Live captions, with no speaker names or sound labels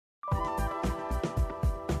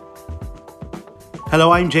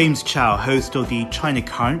Hello, I'm James Chow, host of the China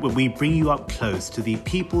Current, where we bring you up close to the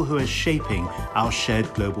people who are shaping our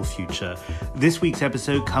shared global future. This week's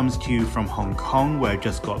episode comes to you from Hong Kong, where I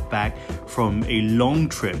just got back from a long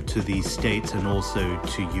trip to the States and also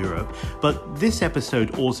to Europe. But this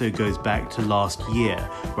episode also goes back to last year,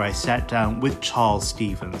 where I sat down with Charles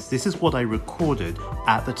Stevens. This is what I recorded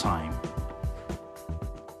at the time.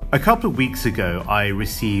 A couple of weeks ago, I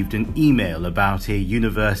received an email about a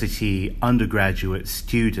university undergraduate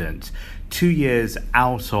student 2 years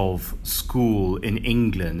out of school in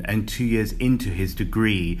England and 2 years into his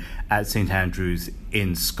degree at St Andrews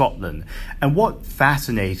in Scotland. And what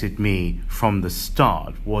fascinated me from the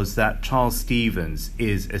start was that Charles Stevens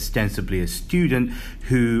is ostensibly a student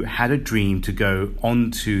who had a dream to go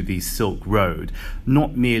onto the Silk Road,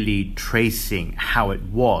 not merely tracing how it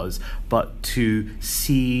was, but to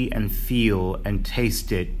see and feel and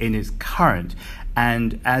taste it in its current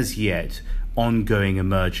and as yet ongoing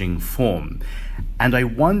emerging form. And I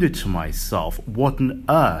wondered to myself, what on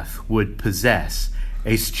earth would possess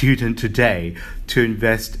a student today to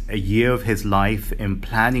invest a year of his life in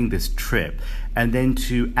planning this trip and then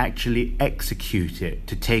to actually execute it,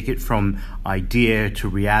 to take it from idea to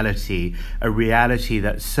reality, a reality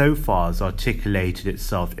that so far has articulated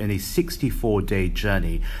itself in a 64-day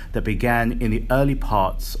journey that began in the early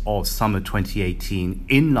parts of summer 2018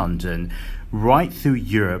 in London, right through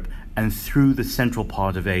Europe and through the central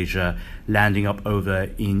part of Asia, landing up over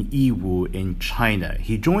in Yiwu in China.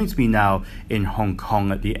 He joins me now in Hong Kong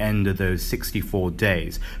at the end of those 64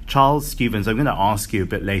 days. Charles Stevens, I'm going to ask you a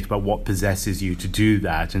bit later about what possesses you to do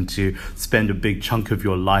that and to spend a big chunk of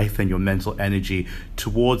your life and your mental energy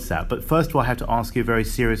towards that. But first of all, I have to ask you a very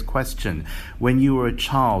serious question. When you were a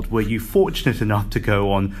child, were you fortunate enough to go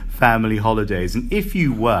on family holidays? And if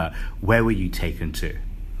you were, where were you taken to?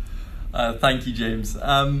 Thank you, James.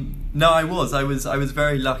 No, I was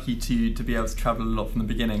very lucky to be able to travel a lot from the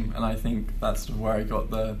beginning, and I think that's sort of where I got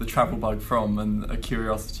the travel bug from, and a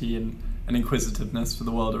curiosity and an inquisitiveness for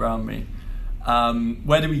the world around me.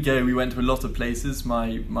 Where did we go? We went to a lot of places.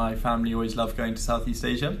 My family always loved going to Southeast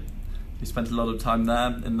Asia. We spent a lot of time there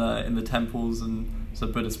in the temples and sort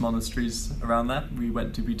of Buddhist monasteries around there. We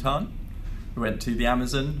went to Bhutan. We went to the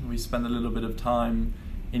Amazon. We spent a little bit of time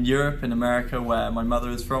in Europe, in America, where my mother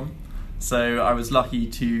is from. So I was lucky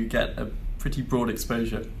to get a pretty broad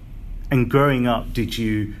exposure. And growing up, did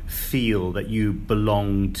you feel that you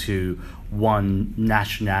belonged to one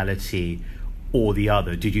nationality or the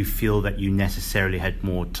other? Did you feel that you necessarily had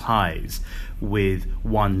more ties with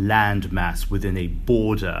one landmass within a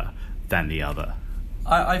border than the other?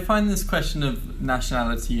 I find this question of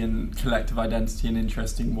nationality and collective identity an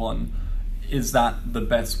interesting one. Is that the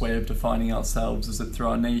best way of defining ourselves? Is it through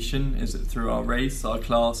our nation? Is it through our race, our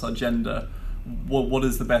class, our gender? What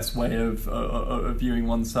is the best way of viewing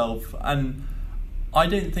oneself? And I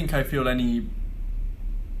don't think I feel any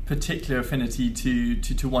particular affinity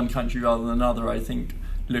to one country rather than another. I think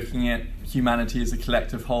looking at humanity as a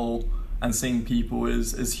collective whole and seeing people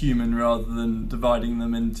as human rather than dividing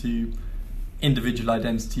them into individual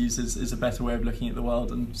identities is a better way of looking at the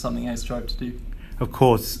world, and something I strive to do. Of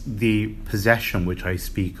course, the possession which I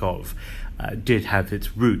speak of did have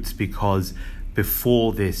its roots, because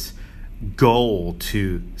before this goal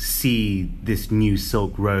to see this new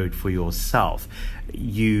Silk Road for yourself,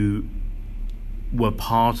 you were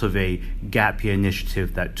part of a gap year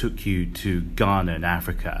initiative that took you to Ghana in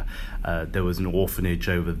Africa. There was an orphanage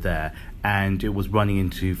over there, and it was running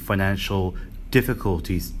into financial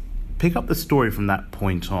difficulties. Pick up the story from that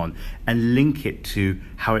point on and link it to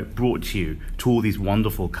how it brought you to all these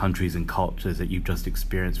wonderful countries and cultures that you've just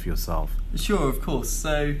experienced for yourself. Sure, of course.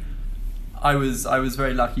 So I was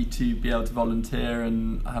very lucky to be able to volunteer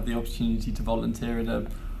and have the opportunity to volunteer at an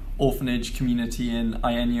orphanage community in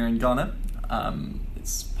Ayenya in Ghana.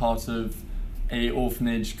 It's part of a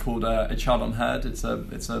orphanage called a Child on Herd. It's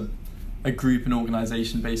a group and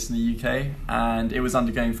organisation based in the UK, and it was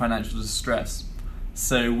undergoing financial distress.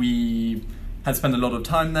 So we had spent a lot of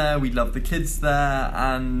time there, we loved the kids there,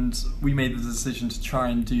 and we made the decision to try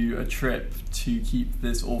and do a trip to keep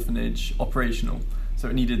this orphanage operational. So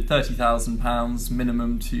it needed £30,000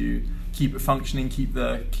 minimum to keep it functioning, keep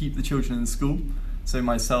the children in school. So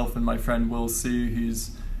myself and my friend Will Su,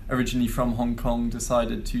 who's originally from Hong Kong,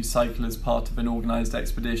 decided to cycle as part of an organised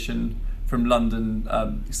expedition from London,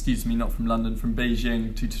 from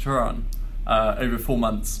Beijing to Tehran over 4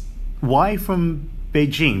 months. Why from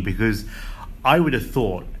Beijing? Because I would have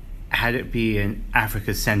thought, had it been an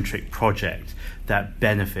Africa-centric project that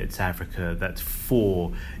benefits Africa, that's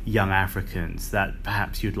for young Africans, that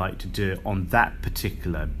perhaps you'd like to do it on that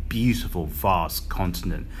particular beautiful, vast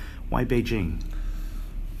continent. Why Beijing?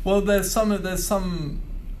 Well, there's some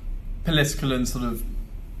political and sort of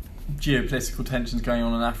geopolitical tensions going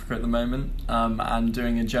on in Africa at the moment, and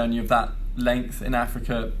doing a journey of that length in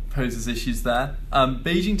Africa poses issues there.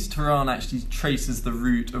 Beijing to Tehran actually traces the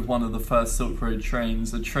route of one of the first Silk Road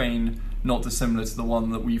trains, a train not dissimilar to the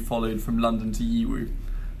one that we followed from London to Yiwu.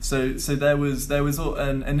 So there was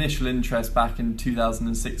an initial interest back in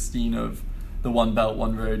 2016 of the One Belt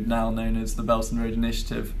One Road, now known as the Belt and Road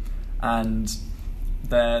Initiative, and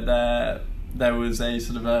there was a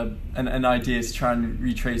sort of an idea to try and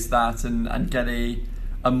retrace that and get a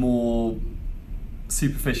more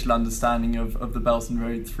superficial understanding of the Belt and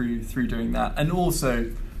Road through doing that. And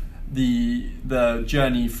also the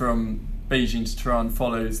journey from Beijing to Tehran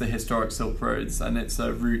follows the historic Silk Roads, and it's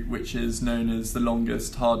a route which is known as the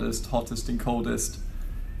longest, hardest, hottest and coldest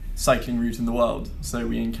cycling route in the world. So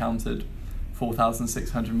we encountered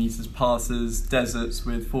 4,600 meters passes, deserts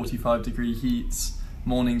with 45-degree heats,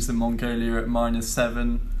 mornings in Mongolia at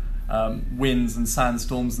 -7, winds and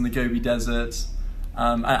sandstorms in the Gobi Desert,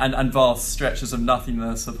 and vast stretches of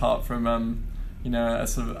nothingness apart from an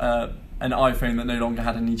iPhone that no longer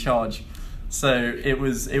had any charge. So it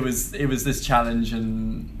was this challenge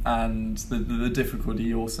and the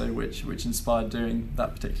difficulty also which inspired doing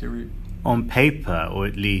that particular route. On paper, or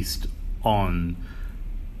at least on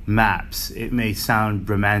maps, it may sound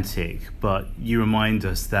romantic, but you remind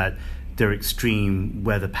us that there are extreme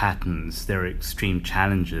weather patterns, there are extreme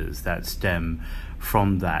challenges that stem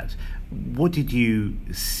from that. What did you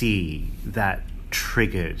see that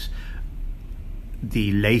triggered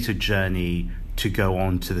the later journey to go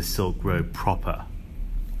on to the Silk Road proper?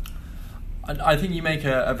 I think you make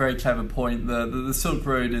a very clever point. The Silk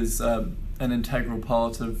Road is an integral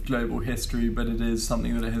part of global history, but it is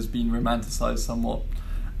something that has been romanticised somewhat.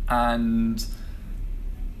 And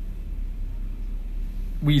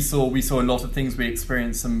we saw a lot of things. We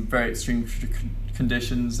experienced some very extreme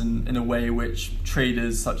conditions in a way which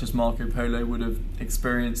traders such as Marco Polo would have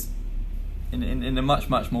experienced in a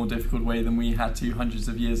much more difficult way than we had to hundreds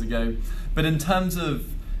of years ago. But in terms of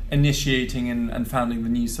initiating and founding the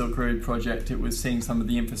new Silk Road project, it was seeing some of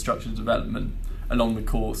the infrastructure development along the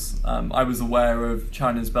course. I was aware of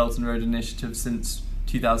China's Belt and Road Initiative since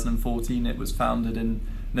 2014. It was founded in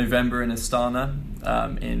November in Astana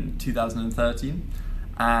in 2013.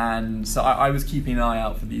 And so I was keeping an eye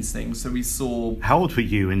out for these things. So we saw... How old were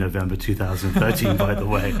you in November 2013, by the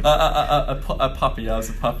way? A puppy. I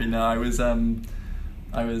was a puppy. No, I'm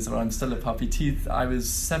still a puppy. I was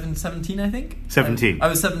 17, I think. 17. I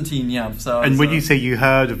was 17, yeah. So and when you say you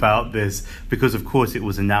heard about this, because of course it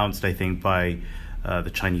was announced, I think, by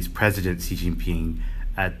the Chinese president Xi Jinping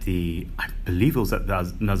at I believe it was at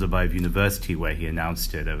the Nazarbayev University where he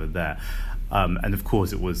announced it over there. And of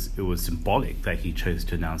course, it was symbolic that he chose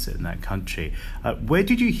to announce it in that country. Where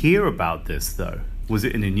did you hear about this, though? Was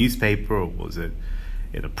it in a newspaper or was it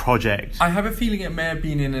in a project? I have a feeling it may have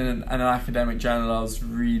been in an academic journal I was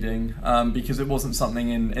reading, because it wasn't something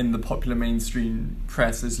in the popular mainstream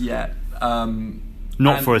press as yet.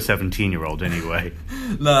 Not for a 17-year-old, anyway.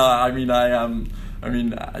 No,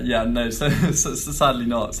 no. So sadly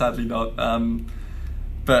not.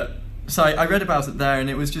 But. So I read about it there, and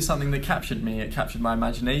it was just something that captured me. It captured my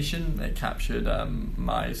imagination. It captured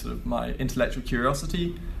my intellectual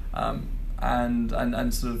curiosity,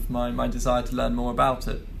 and sort of my desire to learn more about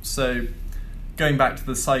it. So, going back to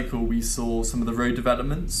the cycle, we saw some of the road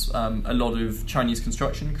developments, a lot of Chinese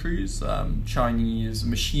construction crews, Chinese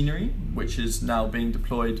machinery, which is now being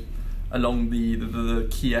deployed along the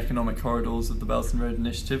key economic corridors of the Belt and Road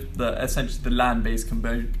Initiative, essentially the land-based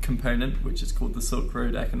component, which is called the Silk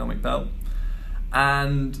Road Economic Belt.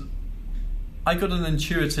 And I got an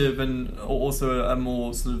intuitive and also a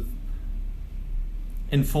more sort of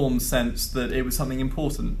informed sense that it was something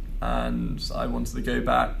important, and I wanted to go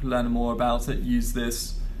back, learn more about it, use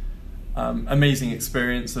this amazing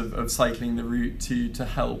experience of cycling the route to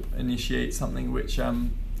help initiate something which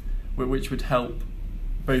would help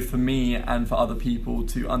both for me and for other people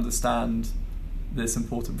to understand this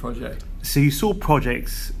important project. So you saw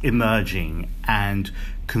projects emerging and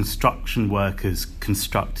construction workers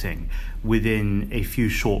constructing within a few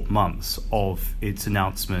short months of its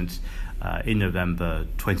announcement in November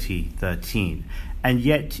 2013. And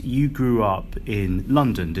yet you grew up in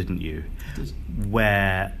London, didn't you? I did.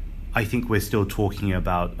 Where I think we're still talking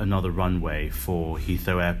about another runway for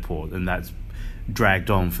Heathrow Airport, and that's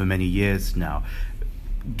dragged on for many years now.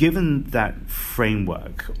 Given that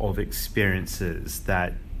framework of experiences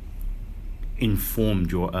that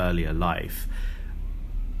informed your earlier life,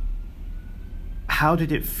 how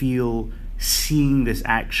did it feel seeing this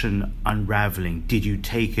action unraveling? Did you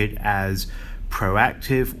take it as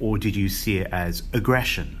proactive, or did you see it as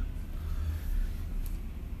aggression?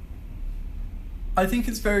 I think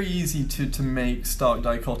it's very easy to make stark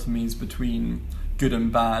dichotomies between good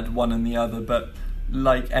and bad, one and the other, but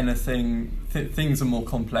like anything, things are more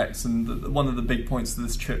complex, and one of the big points of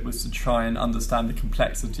this trip was to try and understand the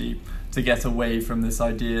complexity, to get away from this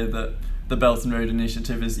idea that the Belt and Road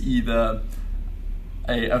Initiative is either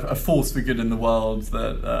a force for good in the world,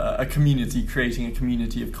 that a community creating a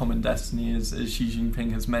community of common destiny, as Xi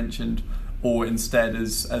Jinping has mentioned, or instead,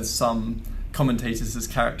 as some commentators has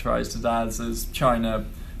characterized it as China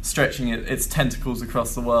stretching its tentacles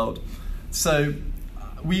across the world. So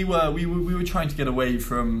we were trying to get away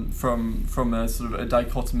from a sort of a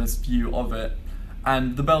dichotomous view of it,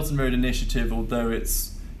 and the Belt and Road Initiative, although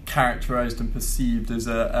it's characterized and perceived as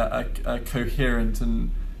a coherent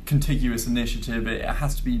and contiguous initiative, it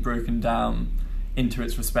has to be broken down into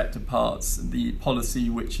its respective parts. The policy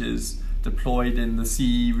which is deployed in the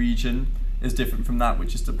CE region is different from that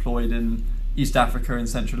which is deployed in East Africa and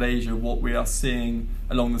Central Asia. What we are seeing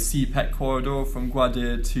along the CPEC corridor from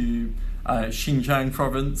Gwadir to Xinjiang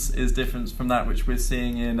province is different from that which we're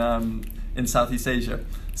seeing in Southeast Asia.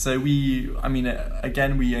 So we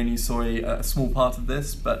only saw a small part of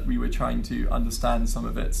this, but we were trying to understand some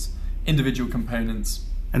of its individual components.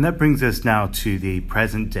 And that brings us now to the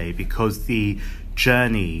present day, because the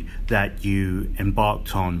journey that you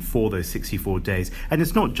embarked on for those 64 days, and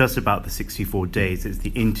it's not just about the 64 days, it's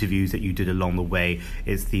the interviews that you did along the way,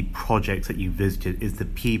 it's the projects that you visited, it's the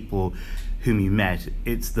people whom you met,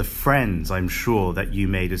 it's the friends, I'm sure, that you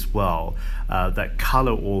made as well, that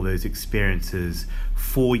colour all those experiences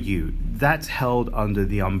for you. That's held under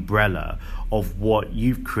the umbrella of what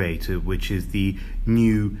you've created, which is the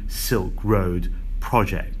New Silk Road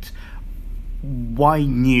project. Why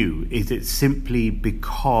new? Is it simply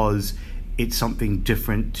because it's something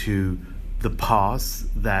different to the past,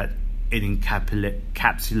 that it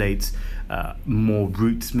encapsulates more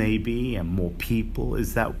routes maybe and more people?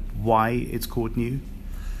 Is that why it's called new?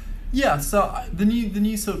 Yeah, so the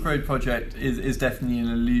new Silk Road project is definitely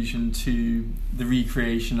an allusion to the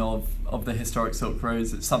recreation of the historic Silk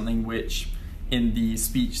Roads. It's something which, in the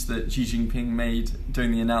speech that Xi Jinping made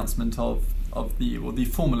during the announcement of the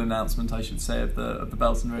formal announcement, I should say, of the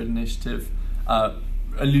Belt and Road Initiative,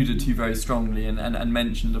 alluded to very strongly and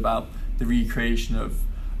mentioned about the recreation of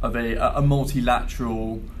a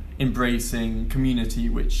multilateral, embracing community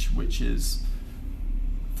which is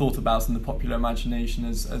thought about in the popular imagination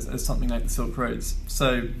as something like the Silk Roads.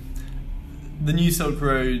 So the new Silk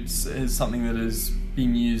Roads is something that is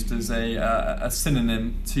being used as a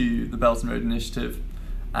synonym to the Belt and Road Initiative,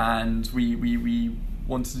 and we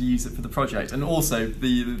wanted to use it for the project. And also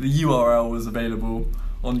the URL was available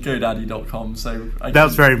on GoDaddy.com. So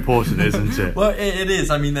that's very important, isn't it? Well, it is.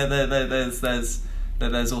 I mean,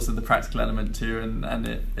 there's also the practical element too, and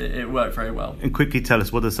it worked very well. And quickly tell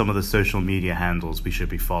us, what are some of the social media handles we should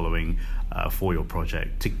be following for your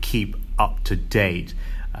project to keep up to date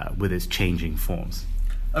with its changing forms?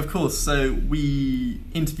 Of course. So we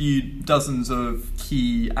interviewed dozens of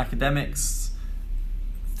key academics,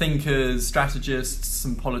 thinkers, strategists,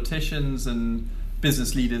 and politicians and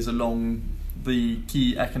business leaders along the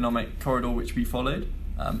key economic corridor which we followed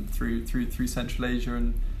through Central Asia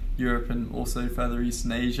and Europe, and also further east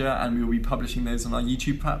in Asia, and we will be publishing those on our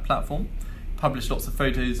YouTube platform. Publish lots of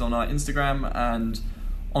photos on our Instagram and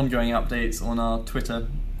ongoing updates on our Twitter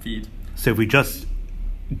feed. So if we just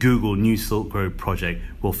Google New Silk Road Project,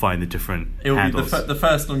 we'll find the different handles. It will be the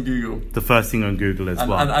first on Google. The first thing on Google as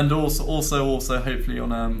well. And also hopefully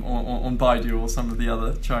on Baidu or some of the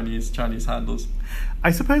other Chinese handles.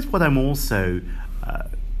 I suppose what I'm also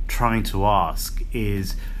trying to ask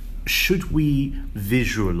is, should we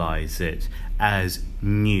visualize it as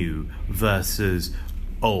new versus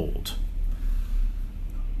old?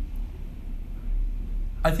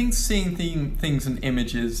 I think seeing things in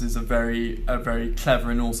images is a very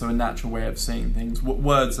clever and also a natural way of seeing things.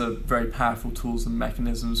 Words are very powerful tools and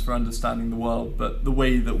mechanisms for understanding the world, but the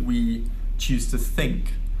way that we choose to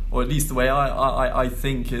think, or at least the way I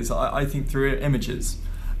think, is I think through images.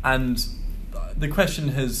 And the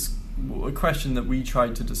question that we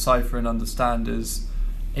tried to decipher and understand is,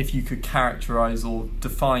 if you could characterize or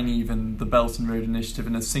define even the Belt and Road Initiative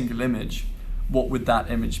in a single image, what would that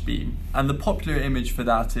image be? And the popular image for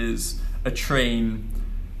that is a train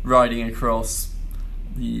riding across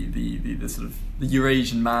the sort of the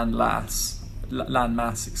Eurasian landmass,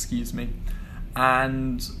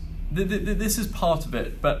 and this is part of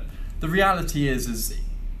it. But the reality is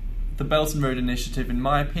the Belt and Road Initiative, in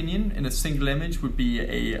my opinion, in a single image would be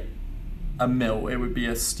a mill. It would be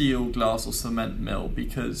a steel, glass, or cement mill,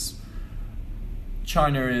 because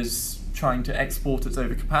China is trying to export its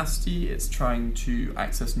overcapacity, it's trying to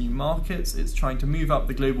access new markets, it's trying to move up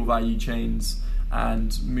the global value chains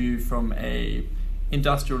and move from a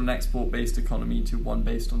industrial and export-based economy to one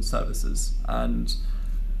based on services. And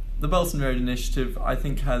the Belt and Road Initiative, I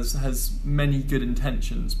think, has many good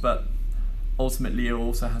intentions, but ultimately it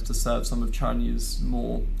also has to serve some of China's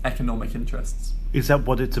more economic interests. Is that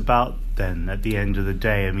what it's about then at the end of the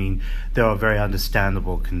day? I mean, there are very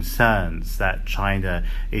understandable concerns that China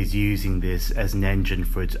is using this as an engine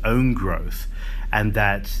for its own growth, and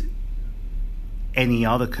that any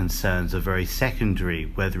other concerns are very secondary,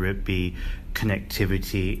 whether it be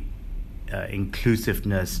connectivity,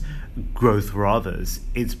 inclusiveness, growth for others.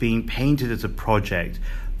 It's being painted as a project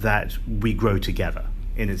that we grow together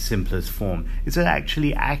in its simplest form. Is it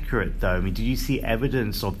actually accurate, though? I mean, do you see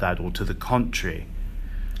evidence of that, or to the contrary?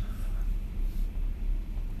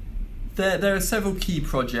 There are several key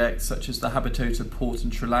projects, such as the Habitota port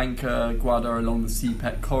in Sri Lanka, Gwadar along the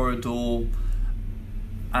CPEC corridor,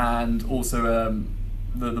 and also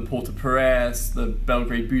the Port of Piraeus, the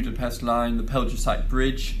Belgrade-Budapest line, the Pelješac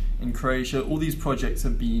Bridge in Croatia. All these projects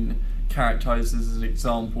have been characterized as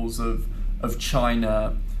examples of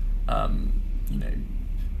China,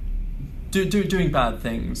 doing bad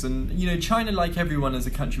things. And China, like everyone, is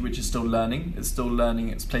a country which is still learning. It's still learning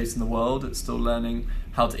its place in the world. It's still learning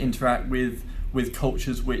how to interact with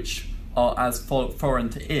cultures which are as foreign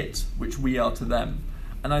to it, which we are to them.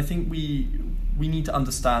 And I think we need to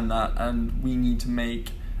understand that, and we need to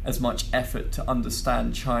make as much effort to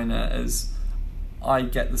understand China as I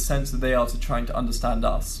get the sense that they are trying to understand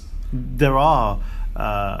us. There are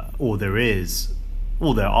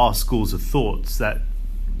schools of thoughts that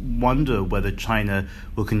wonder whether China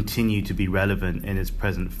will continue to be relevant in its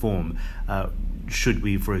present form. Should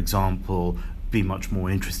we, for example, be much more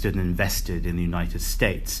interested and invested in the United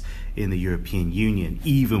States, in the European Union,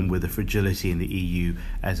 even with the fragility in the EU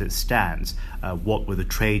as it stands? What with a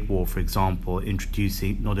trade war, for example,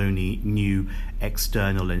 introducing not only new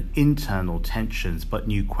external and internal tensions, but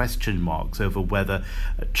new question marks over whether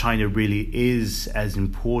China really is as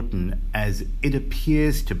important as it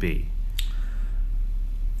appears to be?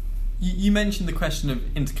 You mentioned the question of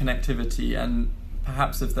interconnectivity, and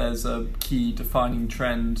perhaps if there's a key defining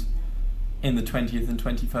trend in the 20th and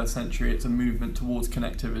 21st century, it's a movement towards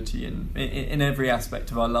connectivity in every aspect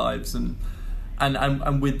of our lives. And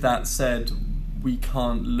with that said, we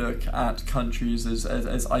can't look at countries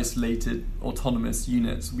as isolated autonomous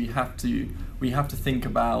units. We have to think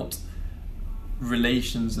about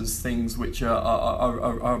relations as things which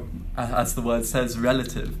are as the word says,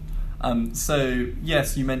 relative. So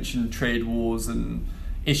yes, you mentioned trade wars and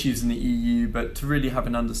issues in the EU, but to really have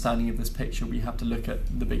an understanding of this picture, we have to look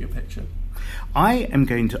at the bigger picture. I am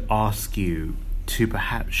going to ask you to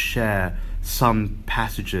perhaps share some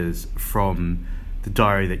passages from the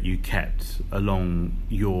diary that you kept along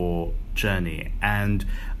your journey. And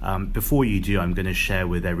before you do, I'm going to share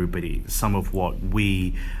with everybody some of what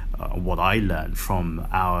I learned from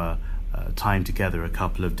our time together a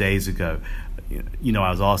couple of days ago. I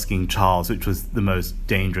was asking Charles which was the most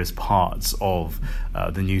dangerous parts of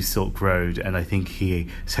the new Silk Road, and I think he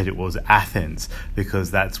said it was Athens,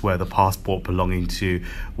 because that's where the passport belonging to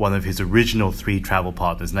one of his original 3 travel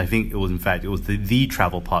partners, and I think it was the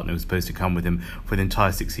travel partner who was supposed to come with him for the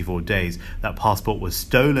entire 64 days. That passport was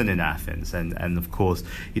stolen in Athens, and of course,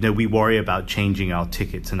 we worry about changing our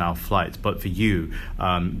tickets and our flights, but for you,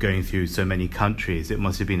 going through so many countries, it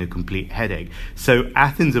must have been a complete headache. So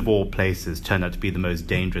Athens, of all places, turned out to be the most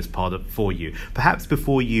dangerous part for you. Perhaps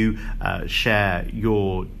before you share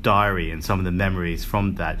your diary and some of the memories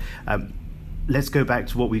from that, let's go back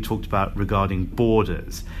to what we talked about regarding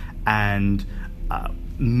borders and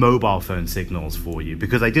mobile phone signals for you,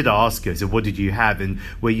 because I did ask you, I said, what did you have, and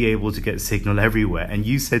were you able to get signal everywhere? And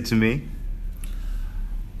you said to me,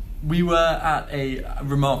 we were at a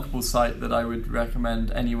remarkable site that I would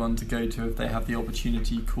recommend anyone to go to if they have the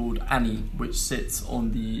opportunity, called Ani, which sits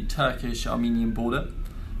on the Turkish-Armenian border.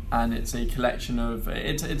 And it's a collection of,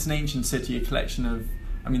 it's an ancient city, a collection of,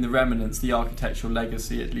 the remnants, the architectural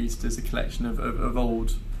legacy at least, is a collection of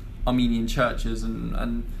old Armenian churches,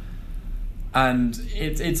 and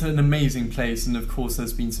it's an amazing place. And of course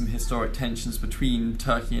there's been some historic tensions between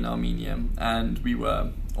Turkey and Armenia, and we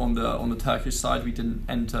were on the Turkish side. We didn't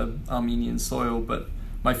enter Armenian soil, but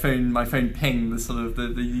my phone pinged the sort of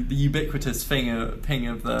the ubiquitous ping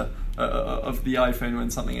of the iPhone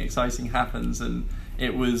when something exciting happens, and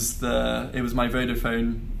it was my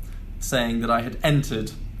Vodafone saying that I had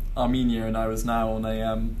entered Armenia and I was now on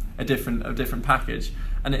a different package,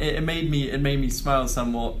 and it made me smile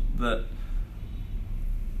somewhat that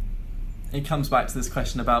it comes back to this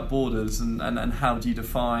question about borders and how do you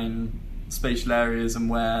define spatial areas and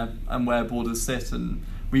where borders sit. And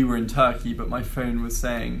we were in Turkey, but my phone was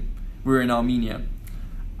saying we were in Armenia,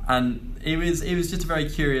 and it was just very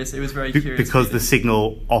curious. It was very curious because the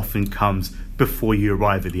signal often comes before you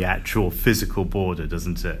arrive at the actual physical border,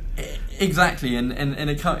 doesn't it? Exactly, and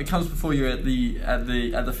it comes before you're at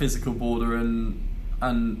the physical border,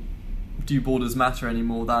 and do borders matter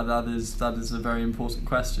anymore? That is a very important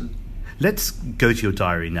question. Let's go to your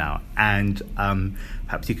diary now, and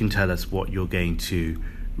perhaps you can tell us what you're going to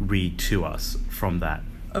read to us from that.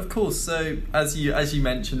 Of course. So as you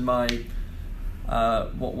mentioned, my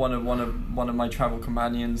one of my travel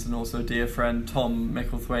companions and also a dear friend, Tom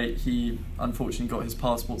Micklethwaite, he unfortunately got his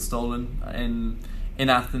passport stolen in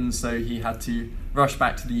Athens, so he had to rush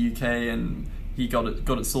back to the UK, and he got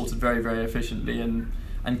it sorted very, very efficiently, and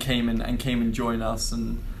came and joined us,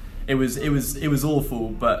 and it was awful,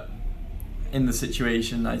 but in the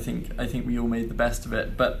situation, I think we all made the best of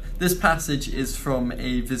it. But this passage is from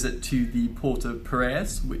a visit to the port of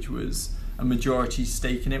Piraeus, which was a majority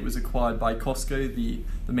stake in it was acquired by COSCO, the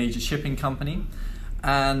major shipping company.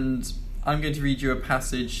 And I'm going to read you a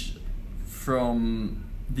passage from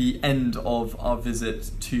the end of our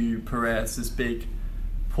visit to Piraeus, this big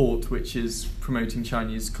port which is promoting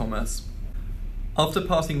Chinese commerce. After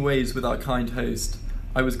parting ways with our kind host,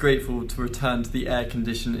 I was grateful to return to the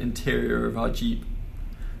air-conditioned interior of our Jeep.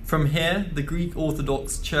 From here, the Greek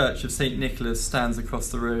Orthodox Church of St. Nicholas stands across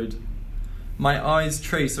the road. My eyes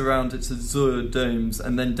trace around its azure domes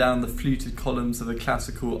and then down the fluted columns of a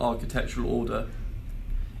classical architectural order.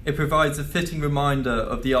 It provides a fitting reminder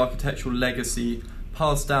of the architectural legacy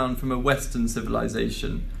passed down from a Western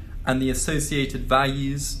civilization and the associated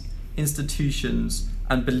values, institutions,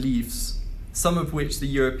 and beliefs, some of which the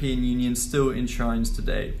European Union still enshrines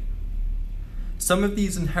today. Some of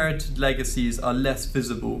these inherited legacies are less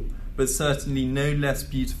visible, but certainly no less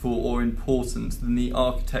beautiful or important than the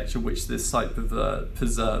architecture which this site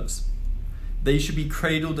preserves. They should be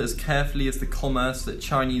cradled as carefully as the commerce that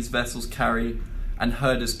Chinese vessels carry, and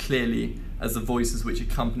heard as clearly as the voices which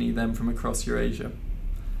accompany them from across Eurasia.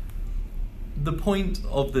 The point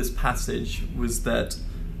of this passage was that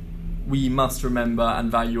we must remember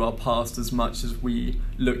and value our past as much as we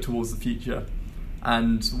look towards the future.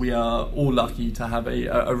 And we are all lucky to have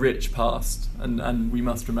a rich past, and we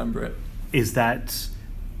must remember it. Is that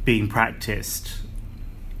being practiced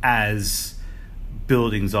as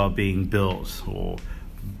buildings are being built, or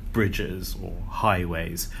bridges or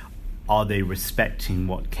highways? Are they respecting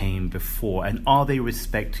what came before? And are they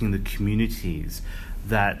respecting the communities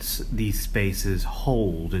that these spaces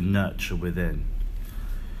hold and nurture within?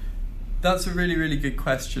 That's a really, really good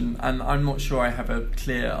question, and I'm not sure I have a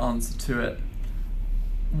clear answer to it.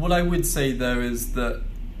 What I would say, though, is that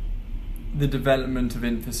the development of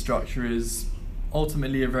infrastructure is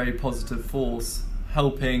ultimately a very positive force,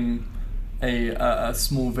 helping a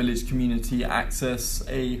small village community access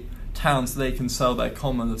a town so they can sell their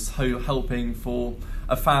commerce, helping for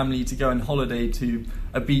a family to go on holiday to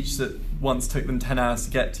a beach that once took them 10 hours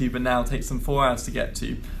to get to, but now takes them 4 hours to get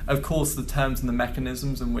to. Of course, the terms and the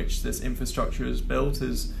mechanisms in which this infrastructure is built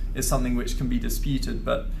is something which can be disputed,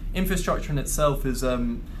 but infrastructure in itself is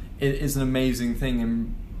an amazing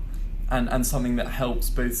thing, and something that helps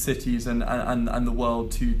both cities and the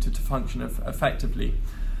world to function effectively.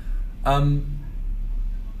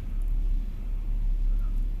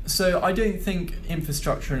 So I don't think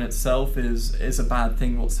infrastructure in itself is a bad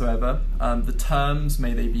thing whatsoever. The terms,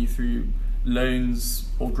 may they be through loans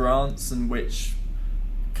or grants in which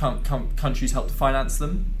countries help to finance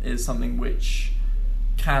them, is something which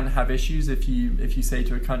can have issues. If you say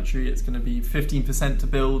to a country it's going to be 15% to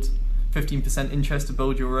build, 15% interest to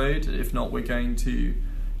build your road, if not we're going to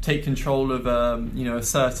take control of a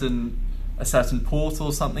certain port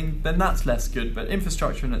or something, then that's less good. But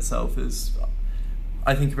infrastructure in itself is,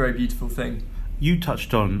 I think, a very beautiful thing. You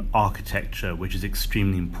touched on architecture, which is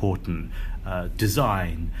extremely important,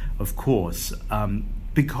 design, of course,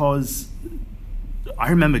 because I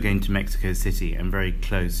remember going to Mexico City and very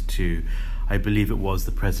close to, I believe it was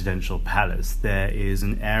the presidential palace. There is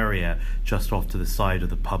an area just off to the side of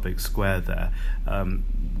the public square there,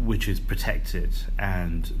 which is protected,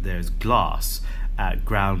 and there's glass at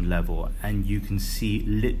ground level, and you can see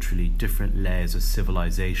literally different layers of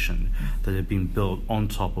civilization that have been built on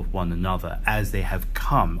top of one another as they have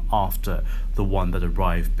come after the one that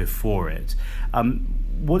arrived before it.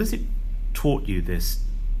 What has it taught you, this,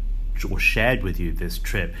 or shared with you, this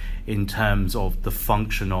trip, in terms of the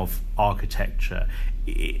function of architecture?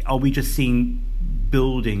 Are we just seeing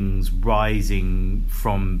buildings rising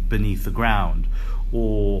from beneath the ground,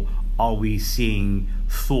 or are we seeing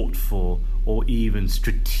thoughtful or even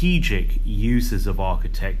strategic uses of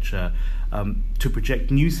architecture to project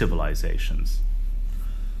new civilizations?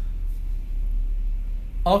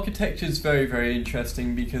 Architecture is very, very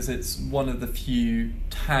interesting because it's one of the few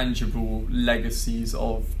tangible legacies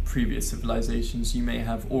of previous civilizations. You may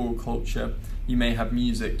have oral culture, you may have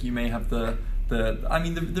music, you may have the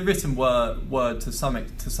written word to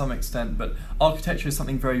some extent, but architecture is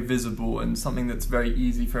something very visible and something that's very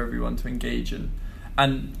easy for everyone to engage in.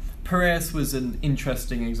 And Piraeus was an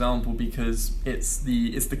interesting example because it's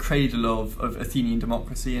the cradle of Athenian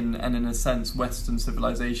democracy and in a sense Western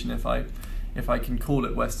civilization, if I can call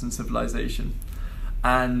it Western civilization.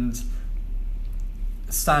 And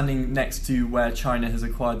standing next to where China has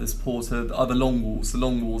acquired this port are the long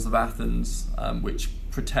walls of Athens, which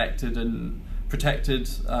protected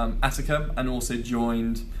Attica and also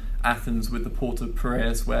joined Athens with the port of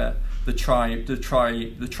Piraeus, where the triremes,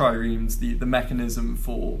 the mechanism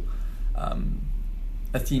for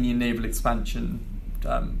Athenian naval expansion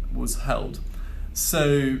was held.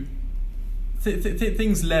 So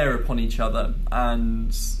things layer upon each other,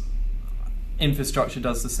 and infrastructure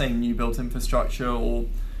does the same. New built infrastructure, or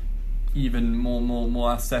even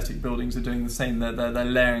more aesthetic buildings, are doing the same. They're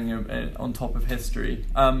layering on top of history.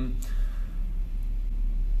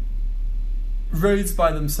 Roads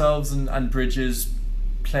by themselves and bridges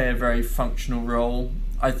play a very functional role.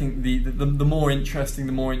 I think the more interesting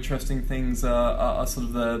things are sort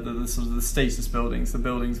of the status buildings, the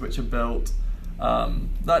buildings which are built.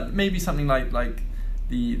 That maybe something like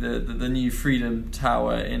the new Freedom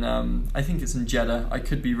Tower in I think it's in Jeddah. I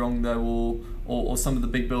could be wrong though, or some of the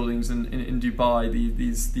big buildings in Dubai.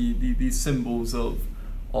 These symbols of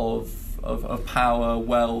power,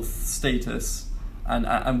 wealth, status,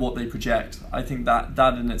 and what they project. I think that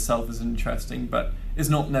in itself is interesting, but is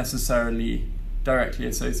not necessarily directly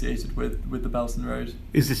associated with the Belt and Road.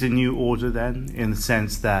 Is this a new order then, in the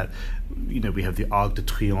sense that, we have the Arc de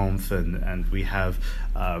Triomphe and we have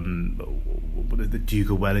the Duke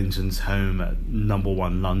of Wellington's home at number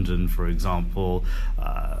 1 London, for example?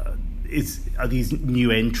 Are these new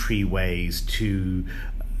entryways to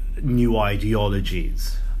new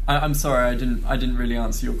ideologies? I'm sorry, I didn't really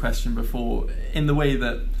answer your question before. In the way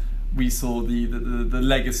that we saw the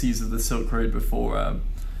legacies of the Silk Road before,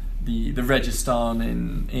 the Registan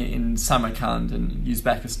in Samarkand and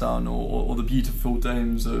Uzbekistan, or the beautiful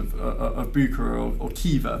domes of Bukhara or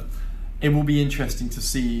Khiva, it will be interesting to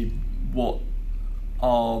see what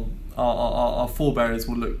our forebears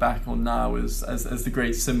will look back on now as the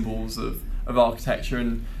great symbols of architecture.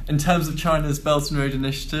 And in terms of China's Belt and Road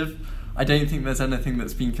Initiative, I don't think there's anything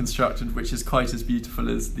that's been constructed which is quite as beautiful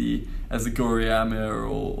as the Goria Amir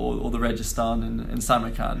or the Registan in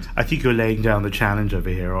Samarkand. I think you're laying down the challenge over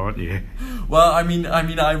here, aren't you? Well, I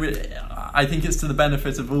think it's to the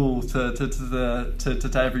benefit of all,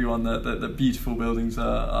 to everyone that beautiful buildings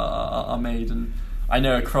are made. And I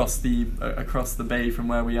know across the bay from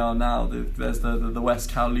where we are now, there's the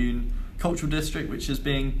West Kowloon Cultural District, which is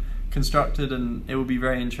being constructed, and it will be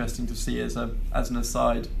very interesting to see as an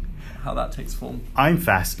aside how that takes form. I'm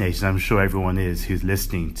fascinated, I'm sure everyone is who's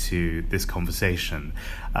listening to this conversation,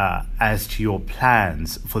 as to your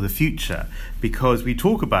plans for the future, because we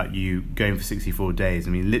talk about you going for 64 days. I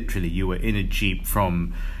mean, literally, you were in a Jeep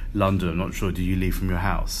from London. I'm not sure, did you leave from your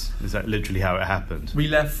house? Is that literally how it happened? We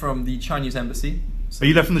left from the Chinese embassy. So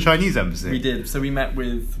you left from the Chinese embassy? We did. So we met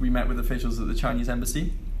with officials at the Chinese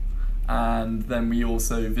embassy, and then we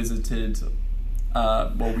also visited.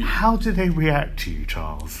 How did they react to you,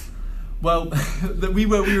 Charles? Well, we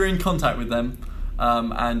were in contact with them,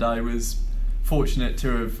 and I was fortunate to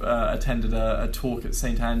have attended a talk at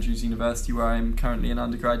St Andrews University, where I am currently an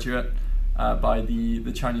undergraduate, by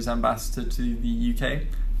the Chinese ambassador to the UK.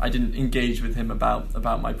 I didn't engage with him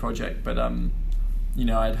about my project, but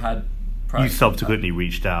I'd had. You subsequently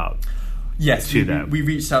reached out. Yes, to them. We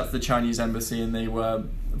reached out to the Chinese embassy, and they were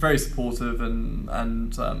very supportive and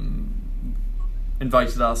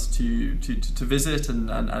invited us to visit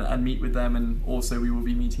and meet with them, and also we will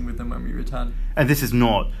be meeting with them when we return. And this is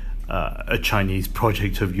not a Chinese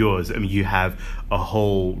project of yours. I mean, you have a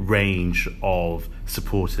whole range of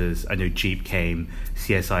supporters. I know Jeep came,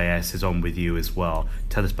 CSIS is on with you as well.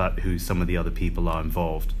 Tell us about who some of the other people are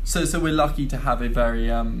involved. So we're lucky to have a very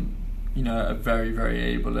a very, very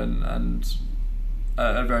able and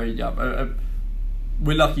we're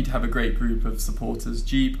lucky to have a great group of supporters.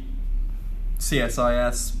 Jeep,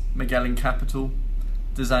 CSIS, Magellan Capital,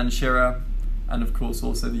 Dazan Shira, and of course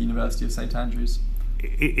also the University of St Andrews.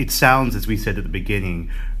 It sounds, as we said at the beginning,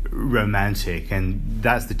 romantic, and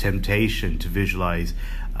that's the temptation to visualize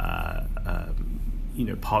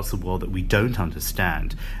parts of the world that we don't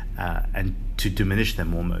understand, and to diminish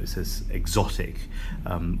them almost as exotic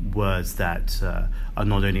words that are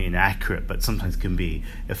not only inaccurate but sometimes can be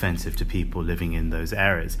offensive to people living in those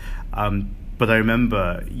areas. But I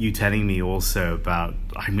remember you telling me also about,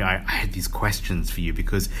 I had these questions for you,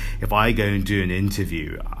 because if I go and do an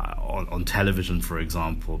interview on television, for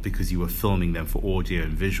example, because you were filming them for audio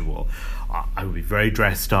and visual, I would be very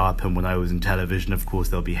dressed up. And when I was in television, of course,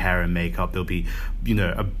 there'll be hair and makeup. There'll be,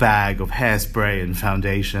 a bag of hairspray and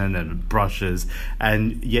foundation and brushes.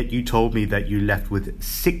 And yet you told me that you left with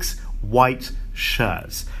 6 white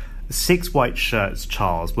shirts. 6 white shirts,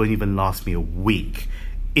 Charles, won't even last me a week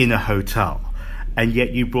in a hotel. And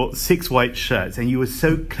yet you brought 6 white shirts, and you were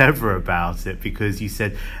so clever about it, because you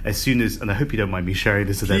said, as soon as, and I hope you don't mind me sharing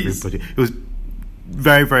this with everybody, it was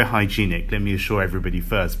very, very hygienic, let me assure everybody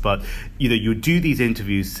first, but you would do these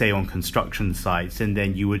interviews, say, on construction sites, and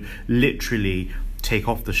then you would literally take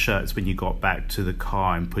off the shirts when you got back to the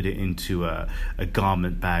car and put it into a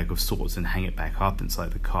garment bag of sorts and hang it back up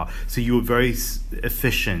inside the car. So you were very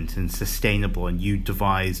efficient and sustainable, and you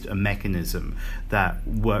devised a mechanism that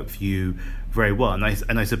worked for you very well.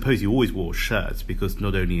 And I suppose you always wore shirts, because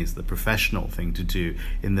not only is the professional thing to do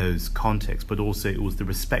in those contexts, but also it was the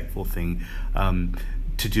respectful thing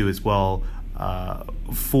to do as well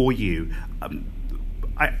for you.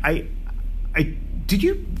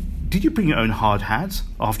 Did you bring your own hard hat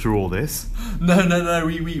after all this? No.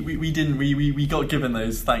 We didn't. We got given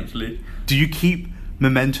those, thankfully. Do you keep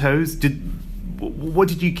mementos? What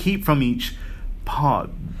did you keep from each part?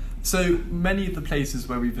 So many of the places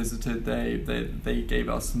where we visited, they gave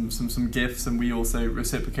us some gifts, and we also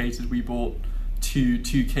reciprocated. We bought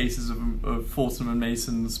two cases of Fortnum &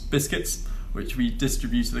 Mason's biscuits, which we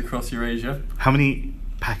distributed across Eurasia. How many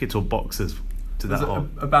packets or boxes did that hold?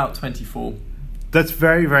 About 24. That's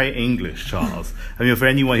very, very English, Charles. I mean, for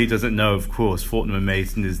anyone who doesn't know, of course, Fortnum &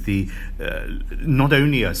 Mason is the not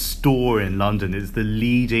only a store in London, it's the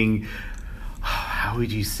leading. How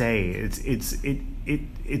would you say?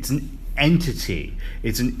 It's an entity.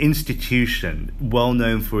 It's an institution well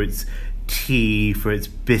known for its tea, for its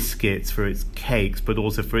biscuits, for its cakes, but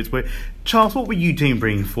also for its. Charles, what were you doing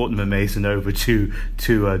bringing Fortnum & Mason over to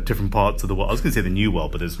different parts of the world? I was going to say the New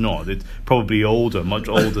World, but it's not. It's probably older, much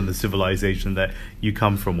older than the civilization that you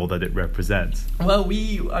come from or that it represents. Well,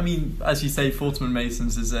 as you say, Fortnum &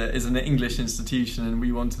 Mason's is an English institution, and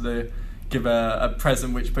we wanted to give a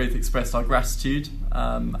present which both expressed our gratitude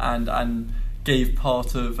and gave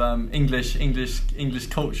part of English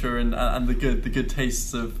culture and the good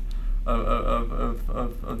tastes of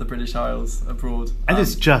the British Isles abroad. And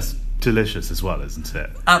it's just delicious as well, isn't it?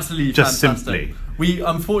 Absolutely, just fantastic. Simply.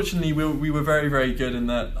 We were very, very good in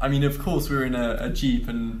that. I mean, of course, we were in a Jeep,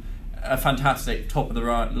 and a fantastic top of the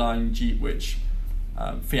line Jeep, which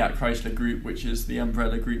Fiat Chrysler Group, which is the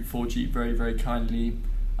umbrella group for Jeep, very, very kindly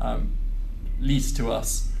leased to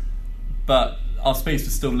us. But our space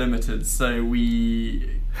was still limited, so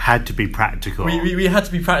we had to be practical. We had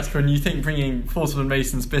to be practical, and you think bringing Fortnum &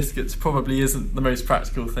 Mason's biscuits probably isn't the most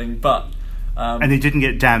practical thing, but and they didn't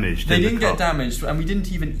get damaged. They didn't get damaged, and we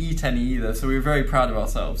didn't even eat any either, so we were very proud of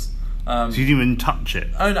ourselves. So you didn't even touch it?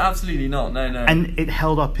 Oh, no, absolutely not. No. And it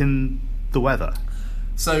held up in the weather.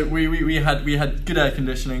 So we had good air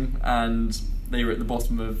conditioning, and they were at the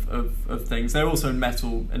bottom of things. They're also in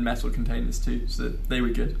metal containers too, so they were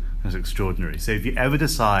good. That's extraordinary. So if you ever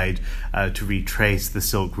decide to retrace the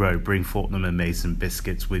Silk Road, bring Fortnum & Mason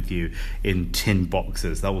biscuits with you in tin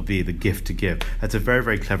boxes. That will be the gift to give. That's a very,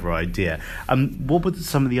 very clever idea. What were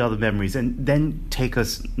some of the other memories? And then take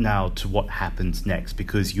us now to what happens next,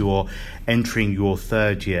 because you're entering your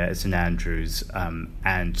 3rd year at St Andrews,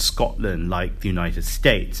 and Scotland, like the United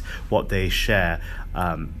States, what they share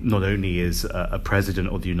not only is a president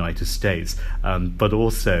of the United States, but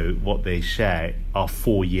also what they share are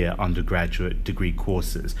 4-year undergraduate degree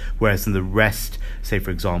courses, whereas in the rest, say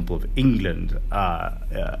for example of England,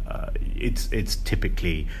 it's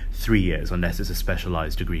typically 3 years unless it's a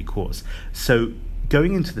specialized degree course. So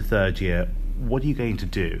going into the 3rd year, what are you going to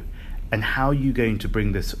do, and how are you going to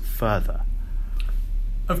bring this further?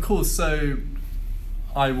 Of course, so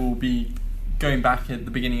I will be going back at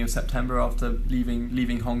the beginning of September after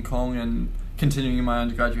leaving Hong Kong and continuing my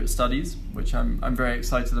undergraduate studies, which I'm very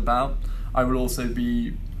excited about. I will also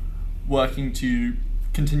be working to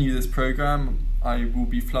continue this program. I will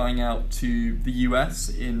be flying out to the US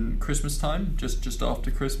in Christmas time, just after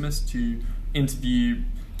Christmas, to interview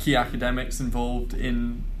key academics involved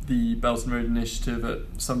in the Belt and Road Initiative at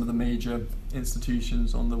some of the major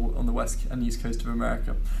institutions on the west and east coast of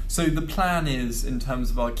America. So the plan is, in terms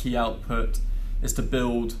of our key output, is to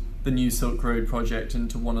build the New Silk Road project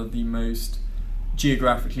into one of the most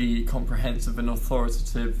geographically comprehensive and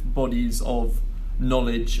authoritative bodies of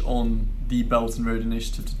knowledge on the Belt and Road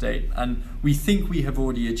Initiative to date. And we think we have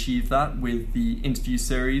already achieved that with the interview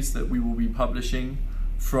series that we will be publishing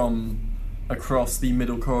from across the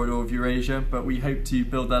middle corridor of Eurasia, but we hope to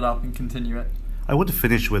build that up and continue it. I want to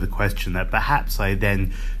finish with a question that perhaps I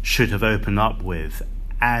then should have opened up with,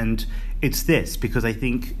 and it's this, because I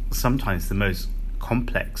think sometimes the most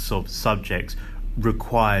complex of subjects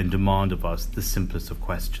require and demand of us the simplest of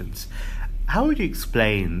questions. How would you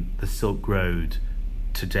explain the Silk Road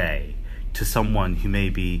today to someone who may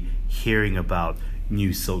be hearing about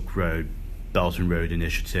New Silk Road, Belt and Road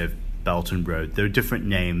Initiative, Belt and Road? There are different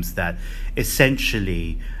names that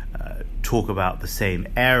essentially talk about the same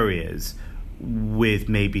areas with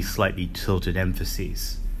maybe slightly tilted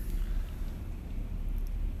emphases.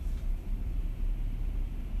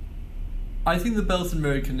 I think the Belt and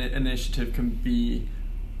Road Initiative can be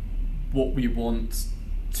what we want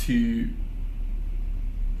to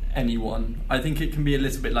anyone. I think it can be a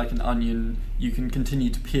little bit like an onion. You can continue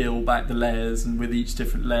to peel back the layers, and with each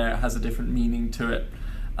different layer it has a different meaning to it.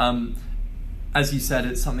 As you said,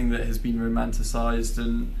 it's something that has been romanticised,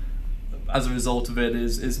 and as a result of it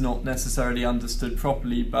is not necessarily understood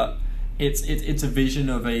properly, but it's a vision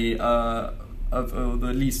of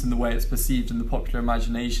at least in the way it's perceived in the popular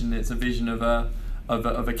imagination, it's a vision of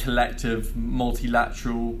a collective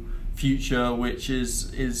multilateral future which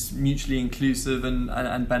is mutually inclusive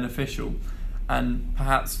and beneficial. And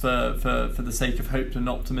perhaps for the sake of hope and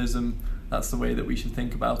optimism, that's the way that we should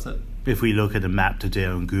think about it. If we look at a map today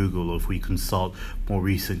on Google, or if we consult more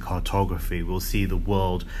recent cartography, we'll see the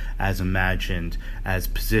world as imagined, as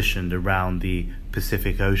positioned around the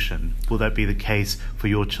Pacific Ocean. Will that be the case for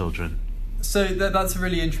your children? So that's a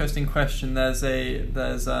really interesting question. There's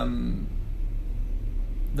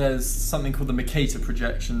something called the Mercator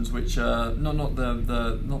projections, which are not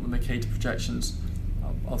the Mercator projections.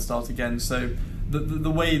 I'll start again. So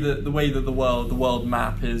the way that the world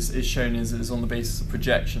map is shown is on the basis of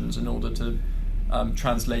projections in order to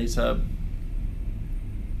translate a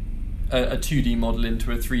 2D model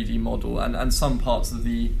into a 3D model, and some parts of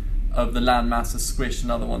the landmass are squished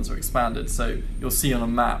and other ones are expanded. So you'll see on a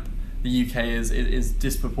map the UK is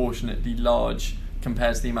disproportionately large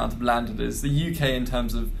compared to the amount of land it is. The UK, in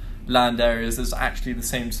terms of land areas, is actually the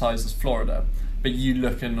same size as Florida, but you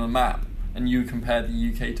look on a map and you compare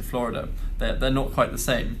the UK to Florida, they're not quite the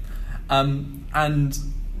same. And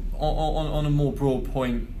on a more broad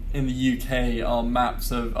point, in the UK, our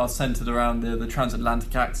maps are centred around the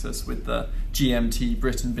transatlantic axis, with the GMT,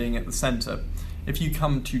 Britain, being at the centre. If you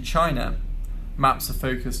come to China, maps are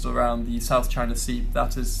focused around the South China Sea.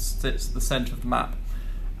 That sits at the centre of the map.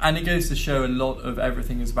 And it goes to show a lot of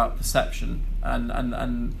everything is about perception,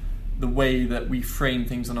 and the way that we frame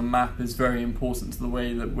things on a map is very important to the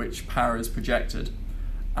way that which power is projected.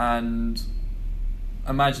 And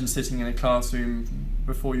imagine sitting in a classroom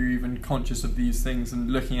before you're even conscious of these things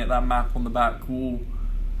and looking at that map on the back wall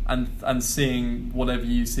and seeing whatever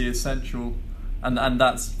you see as central. And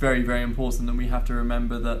that's very, very important, and we have to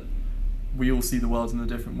remember that we all see the world in a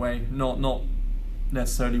different way. Not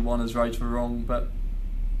necessarily one is right or wrong, but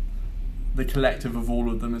the collective of all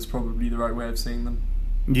of them is probably the right way of seeing them.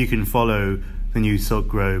 You can follow the New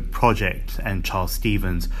Silk Road project and Charles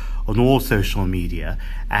Stevens on all social media.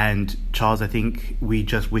 And Charles, I think we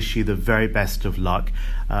just wish you the very best of luck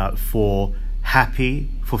for happy,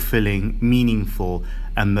 fulfilling, meaningful,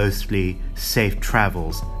 and mostly safe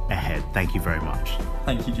travels ahead. Thank you very much.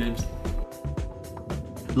 Thank you, James.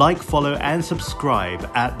 Like, follow and subscribe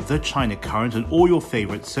at The China Current on all your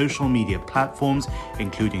favorite social media platforms,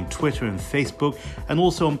 including Twitter and Facebook, and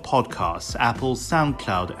also on podcasts, Apple,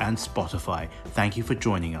 SoundCloud and Spotify. Thank you for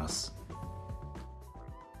joining us.